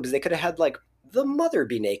have boobs, they could have had like the mother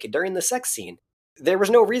be naked during the sex scene. There was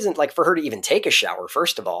no reason like for her to even take a shower,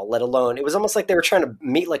 first of all, let alone, it was almost like they were trying to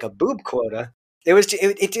meet like a boob quota.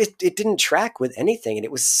 It didn't track with anything, and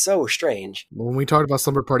it was so strange. When we talked about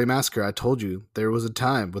Slumber Party Massacre, I told you there was a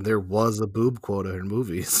time when there was a boob quota in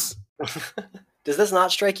movies. Does this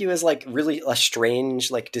not strike you as like really a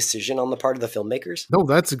strange like decision on the part of the filmmakers? No,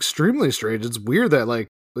 that's extremely strange. It's weird that like,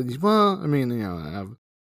 well, I mean,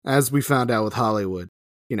 as we found out with Hollywood,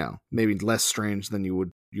 maybe less strange than you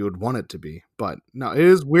would want it to be. But no, it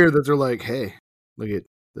is weird that they're like, hey, look at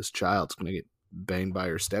this child's gonna get banged by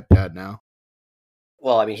her stepdad now.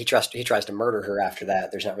 Well, I mean, he tries to murder her after that.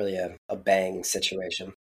 There's not really a bang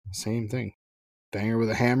situation. Same thing. Bang her with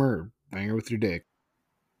a hammer or bang her with your dick.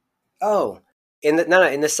 Oh, in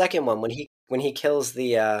the second one, when he kills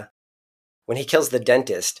the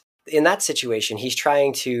dentist, in that situation,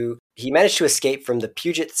 he managed to escape from the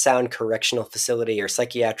Puget Sound Correctional Facility or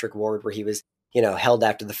psychiatric ward where he was, held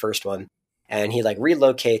after the first one. And he like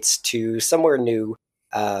relocates to somewhere new,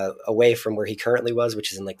 away from where he currently was,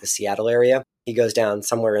 which is in like the Seattle area. He goes down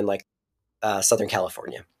somewhere in like Southern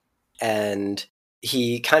California, and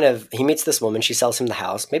he meets this woman. She sells him the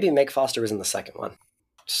house. Maybe Meg Foster was in the second one.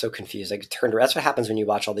 So confused. That's what happens when you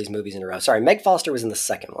watch all these movies in a row. Sorry, Meg Foster was in the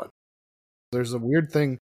second one. There's a weird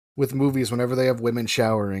thing with movies whenever they have women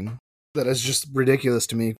showering that is just ridiculous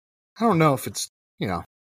to me. I don't know if it's,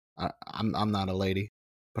 I'm not a lady,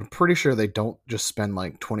 but I'm pretty sure they don't just spend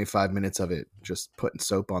like 25 minutes of it just putting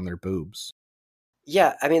soap on their boobs.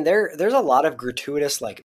 Yeah, I mean there's a lot of gratuitous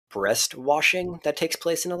like breast washing that takes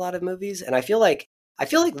place in a lot of movies, and I feel like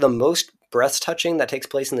the most breast touching that takes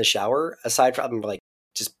place in the shower, aside from like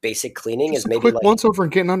just basic cleaning, just is maybe quick like once over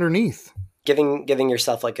and getting underneath, giving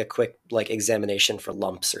yourself like a quick like examination for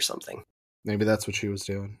lumps or something. Maybe that's what she was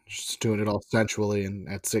doing. She's doing it all sensually and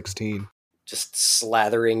at 16. Just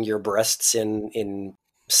slathering your breasts in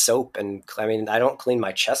soap. And I mean, I don't clean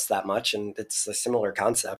my chest that much, and it's a similar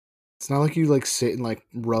concept. It's not like you like sit and like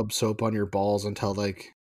rub soap on your balls until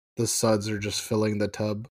like the suds are just filling the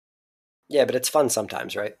tub. Yeah, but it's fun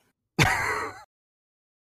sometimes, right? I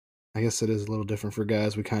guess it is a little different for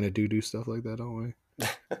guys. We kind of do stuff like that, don't we?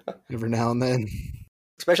 Every now and then.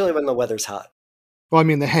 Especially when the weather's hot. Well, I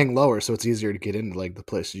mean, they hang lower, so it's easier to get into like the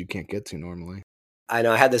places you can't get to normally. I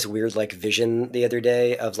know I had this weird like vision the other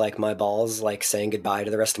day of like my balls like saying goodbye to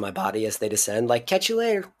the rest of my body as they descend. Like, catch you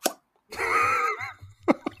later.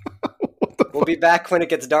 We'll be back when it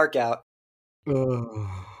gets dark out.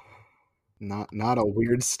 Not a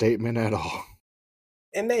weird statement at all.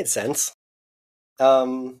 It made sense.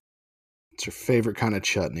 It's your favorite kind of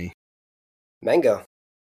chutney? Mango. I've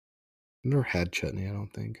never had chutney, I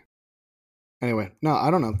don't think. Anyway, no,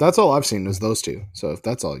 I don't know. That's all I've seen is those two. So if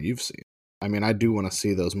that's all you've seen, I mean, I do want to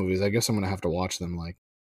see those movies. I guess I'm gonna have to watch them like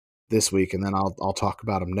this week, and then I'll talk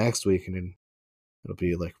about them next week, and then it'll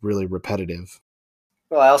be like really repetitive.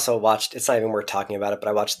 Well, I also watched. It's not even worth talking about it, but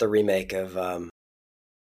I watched the remake of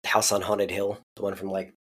House on Haunted Hill, the one from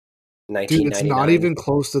like 1999. Dude, it's not even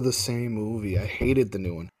close to the same movie. I hated the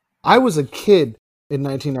new one. I was a kid in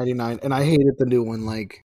 1999, and I hated the new one.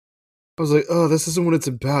 Like, I was like, oh, this isn't what it's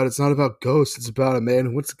about. It's not about ghosts. It's about a man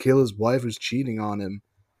who wants to kill his wife who's cheating on him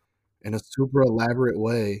in a super elaborate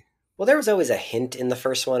way. Well, there was always a hint in the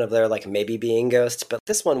first one of there like maybe being ghosts, but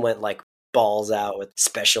this one went like balls out with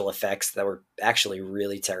special effects that were actually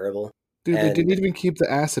really terrible. Dude, they didn't even keep the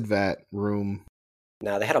acid vat room.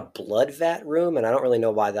 Now, they had a blood vat room, and I don't really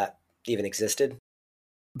know why that even existed.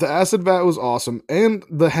 The acid vat was awesome, and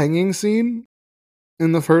the hanging scene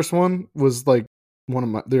in the first one was like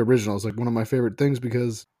the originals, like one of my favorite things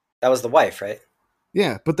because that was the wife, right?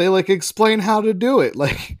 Yeah, but they like explain how to do it.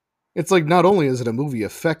 Like, it's like not only is it a movie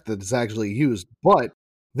effect that's actually used, but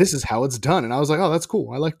this is how it's done. And I was like, oh, that's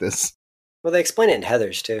cool. I like this. Well, they explain it in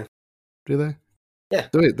Heathers too. Do they? Yeah.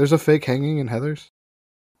 Wait, there's a fake hanging in Heathers?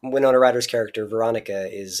 Winona Ryder's character,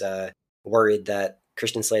 Veronica, is worried that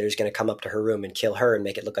Christian Slater's going to come up to her room and kill her and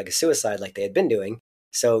make it look like a suicide like they had been doing.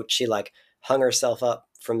 So she like hung herself up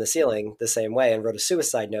from the ceiling the same way and wrote a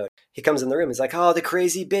suicide note. He comes in the room. He's like, oh, the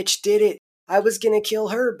crazy bitch did it. I was going to kill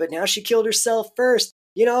her, but now she killed herself first.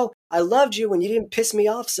 You know, I loved you when you didn't piss me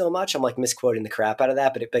off so much. I'm like misquoting the crap out of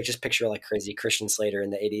that, but just picture like crazy Christian Slater in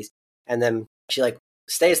the 80s. And then she like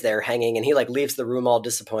stays there hanging and he like leaves the room all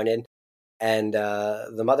disappointed. And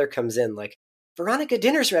the mother comes in like, Veronica,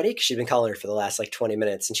 dinner's ready. Because she'd been calling her for the last like 20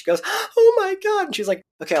 minutes. And she goes, oh my God. And she's like,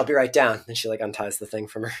 okay, I'll be right down. And she like unties the thing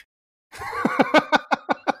from her.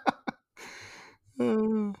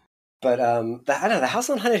 But I don't know, the House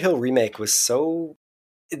on Haunted Hill remake was so...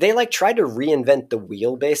 They like tried to reinvent the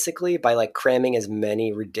wheel basically by like cramming as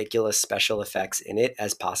many ridiculous special effects in it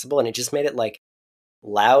as possible. And it just made it like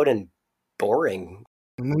loud and boring.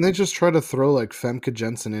 And then they just try to throw like Femke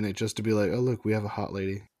Jensen in it just to be like, oh, look, we have a hot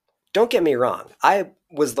lady. Don't get me wrong. I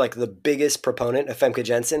was like the biggest proponent of Femke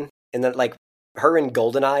Jensen and then like her in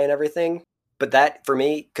GoldenEye and everything. But that for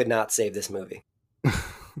me could not save this movie.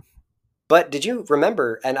 But did you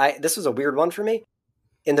remember, and this was a weird one for me,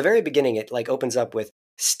 in the very beginning it like opens up with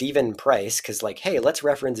Stephen Price, because like, hey, let's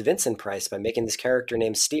reference Vincent Price by making this character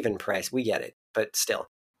named Stephen Price. We get it, but still.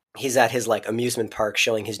 He's at his like amusement park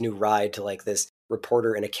showing his new ride to like this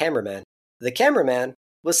reporter and a cameraman. The cameraman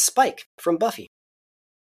was Spike from Buffy.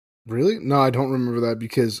 Really? No, I don't remember that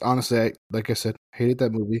because honestly, like I said, hated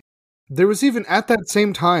that movie. There was even at that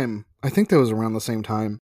same time, I think that was around the same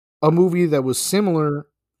time, a movie that was similar.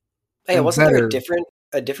 Hey, wasn't there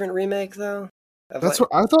a different remake though? That's what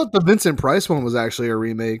I thought. The Vincent Price one was actually a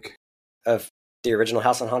remake of the original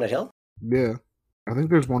House on Haunted Hill. Yeah, I think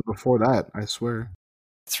there's one before that. I swear.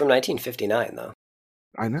 It's from 1959, though.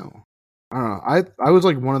 I know. I don't know. I was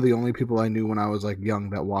like one of the only people I knew when I was like young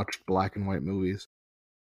that watched black and white movies.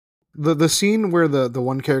 The scene where the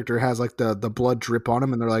one character has like the blood drip on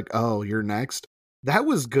him and they're like, "Oh, you're next." That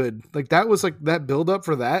was good. Like that was like that build up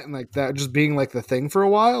for that and like that just being like the thing for a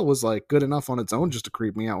while was like good enough on its own just to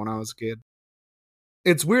creep me out when I was a kid.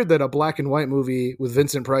 It's weird that a black and white movie with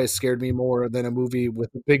Vincent Price scared me more than a movie with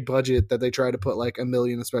a big budget that they try to put like $1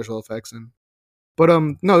 million special effects in. But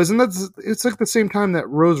no, isn't that it's like the same time that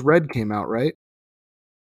Rose Red came out, right?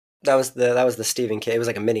 That was the Stephen King. It was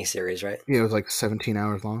like a mini series, right? Yeah, it was like 17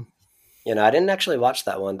 hours long. You know, I didn't actually watch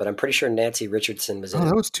that one, but I'm pretty sure Nancy Richardson was in it. Oh,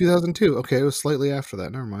 that was 2002. Okay, it was slightly after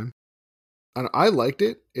that. Never mind. And I liked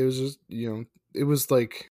it. It was just, it was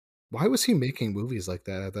like, why was he making movies like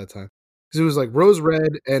that at that time? Because it was like Rose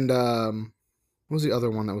Red and what was the other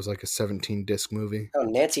one that was like a 17-disc movie? Oh,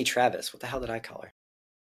 Nancy Travis. What the hell did I call her?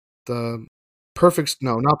 Not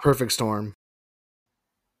Perfect Storm.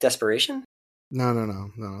 Desperation? No.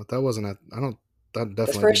 That wasn't it. I don't That definitely didn't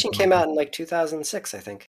Desperation come came out. out in like 2006, I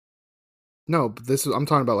think. No, but I'm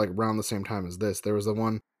talking about like around the same time as this. There was the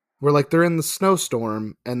one where like they're in the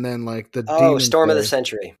snowstorm and then like the Oh, demons Storm of the say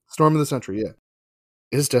Century. Storm of the Century, yeah.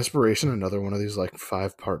 Is Desperation another one of these like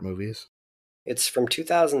 5-part movies? It's from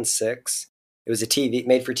 2006. It was a TV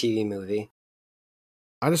made for TV movie.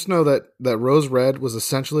 I just know that Rose Red was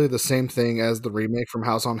essentially the same thing as the remake from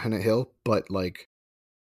House on Haunted Hill, but like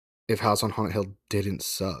if House on Haunted Hill didn't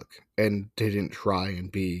suck and didn't try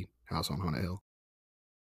and be House on Haunted Hill.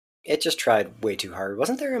 It just tried way too hard.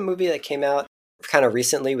 Wasn't there a movie that came out kind of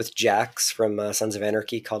recently with Jax from Sons of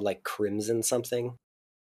Anarchy called like Crimson something?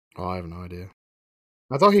 Oh, I have no idea.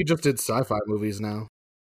 I thought he just did sci-fi movies now.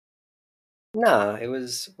 Nah, it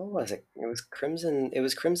was what was it? It was Crimson. It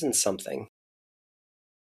was Crimson something.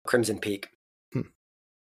 Crimson Peak, Hmm.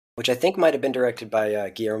 which I think might have been directed by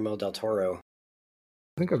Guillermo del Toro.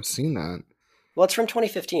 I think I've seen that. Well, it's from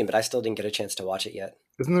 2015, but I still didn't get a chance to watch it yet.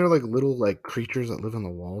 Isn't there like little like creatures that live in the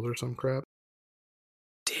walls or some crap?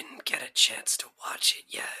 Didn't get a chance to watch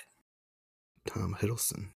it yet. Tom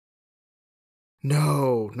Hiddleston.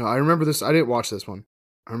 No, I remember this. I didn't watch this one.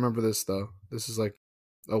 I remember this though. This is like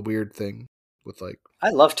a weird thing with like I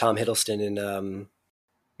love Tom Hiddleston in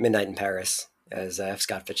Midnight in Paris as F.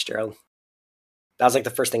 Scott Fitzgerald. That was like the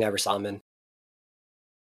first thing I ever saw him in.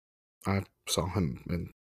 I saw him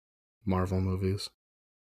in Marvel movies.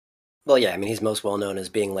 Well, yeah, I mean, he's most well known as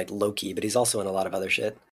being like Loki, but he's also in a lot of other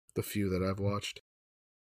shit. The few that I've watched.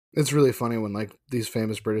 It's really funny when like these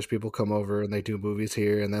famous British people come over and they do movies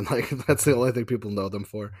here, and then like that's the only thing people know them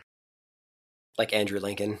for. Like Andrew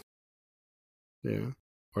Lincoln. Yeah,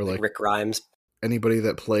 or Like like Rick Grimes. anybody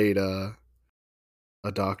that played a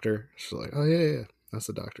doctor. She's like, oh yeah, that's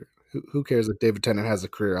a doctor. Who cares if David Tennant has a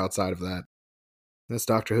career outside of that? That's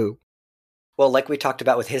Doctor Who. Well, like we talked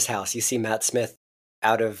about with His House, you see Matt Smith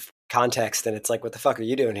out of context, and it's like, what the fuck are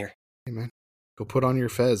you doing here? Hey man, go put on your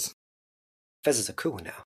fez. Fez is a cool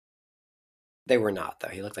now. They were not, though.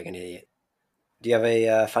 He looked like an idiot. Do you have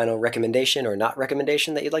a final recommendation or not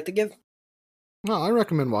recommendation that you'd like to give? No, I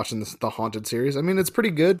recommend watching the Haunted series. I mean, it's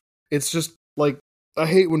pretty good. It's just like I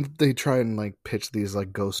hate when they try and like pitch these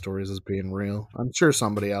like ghost stories as being real. I'm sure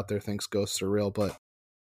somebody out there thinks ghosts are real, but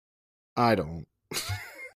I don't.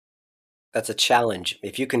 That's a challenge.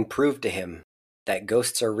 If you can prove to him that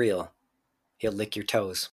ghosts are real, he'll lick your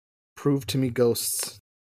toes. Prove to me ghosts,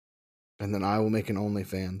 and then I will make an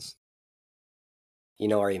OnlyFans. You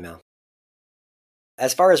know our email.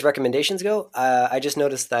 As far as recommendations go, I just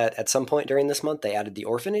noticed that at some point during this month they added The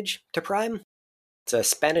Orphanage to Prime. It's a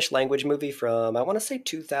Spanish language movie from, I want to say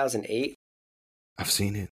 2008. I've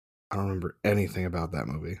seen it. I don't remember anything about that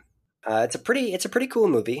movie. It's a pretty cool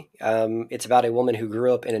movie. It's about a woman who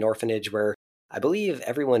grew up in an orphanage where I believe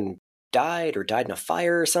everyone died in a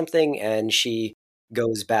fire or something, and she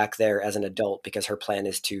goes back there as an adult because her plan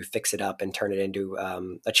is to fix it up and turn it into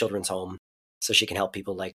a children's home so she can help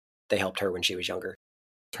people like they helped her when she was younger.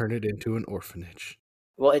 Turn it into an orphanage.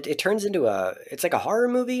 Well, it turns into it's like a horror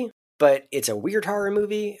movie, but it's a weird horror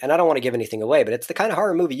movie, and I don't want to give anything away, but it's the kind of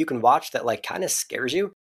horror movie you can watch that like kind of scares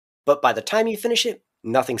you, but by the time you finish it,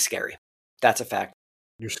 nothing scary. That's a fact.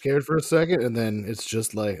 You're scared for a second, and then it's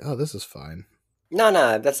just like, oh, this is fine. No,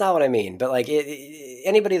 that's not what I mean. But like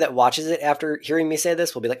anybody that watches it after hearing me say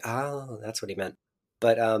this will be like, oh, that's what he meant.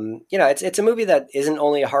 But it's a movie that isn't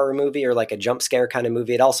only a horror movie or like a jump scare kind of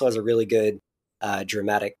movie. It also has a really good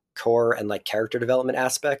dramatic core and like character development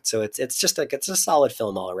aspect. So it's just like it's a solid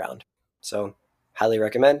film all around. So highly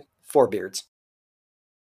recommend. Four Beards.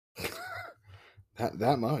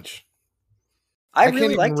 that much. I can't really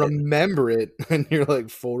even liked it. remember it, and you're like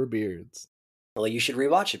 4 Beards. Well, you should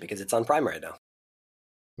rewatch it because it's on Prime right now.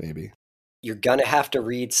 Maybe. You're gonna have to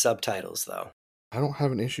read subtitles though. I don't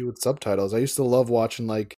have an issue with subtitles. I used to love watching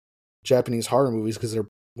like Japanese horror movies because they're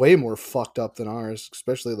way more fucked up than ours,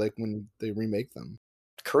 especially like when they remake them.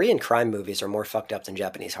 Korean crime movies are more fucked up than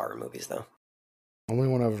Japanese horror movies though. Only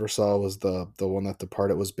one I ever saw was the one that The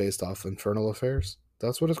Departed was based off, Infernal Affairs.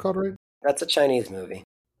 That's what it's called, right? That's a Chinese movie.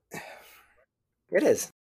 It is.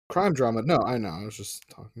 Crime drama. No, I know. I was just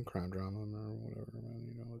talking crime drama or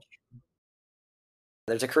whatever.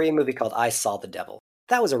 There's a Korean movie called I Saw the Devil.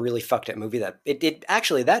 That was a really fucked up movie.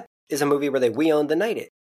 That is a movie where we owned the night.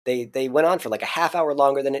 They went on for like a half hour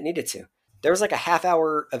longer than it needed to. There was like a half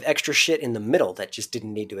hour of extra shit in the middle that just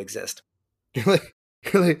didn't need to exist. You're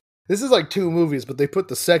like, this is like 2 movies, but they put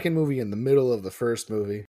the second movie in the middle of the first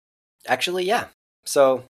movie. Actually, yeah.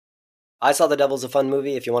 So, I Saw the Devil's a fun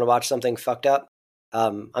movie if you want to watch something fucked up.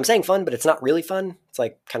 I'm saying fun, but it's not really fun. It's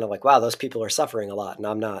like kind of like, wow, those people are suffering a lot, and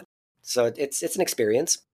I'm not. So it's an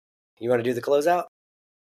experience. You want to do the closeout?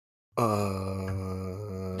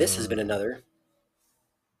 This has been another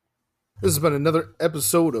This has been another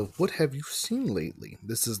episode of What Have You Seen Lately?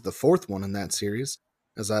 This is the fourth one in that series,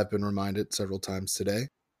 as I've been reminded several times today.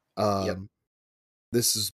 Yep.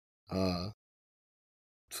 This is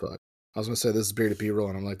fuck. I was gonna say this is Bearded B-Roll,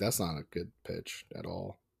 and I'm like, that's not a good pitch at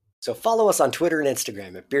all. So follow us on Twitter and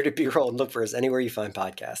Instagram at Bearded B-Roll and look for us anywhere you find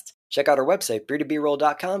podcasts. Check out our website,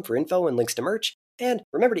 beardedbroll.com, for info and links to merch. And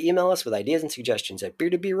remember to email us with ideas and suggestions at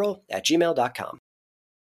beardedbroll@gmail.com.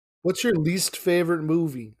 What's your least favorite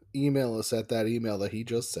movie? Email us at that email that he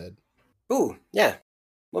just said. Ooh, yeah.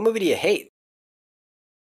 What movie do you hate?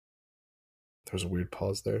 There's a weird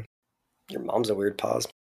pause there. Your mom's a weird pause.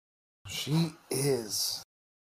 She is.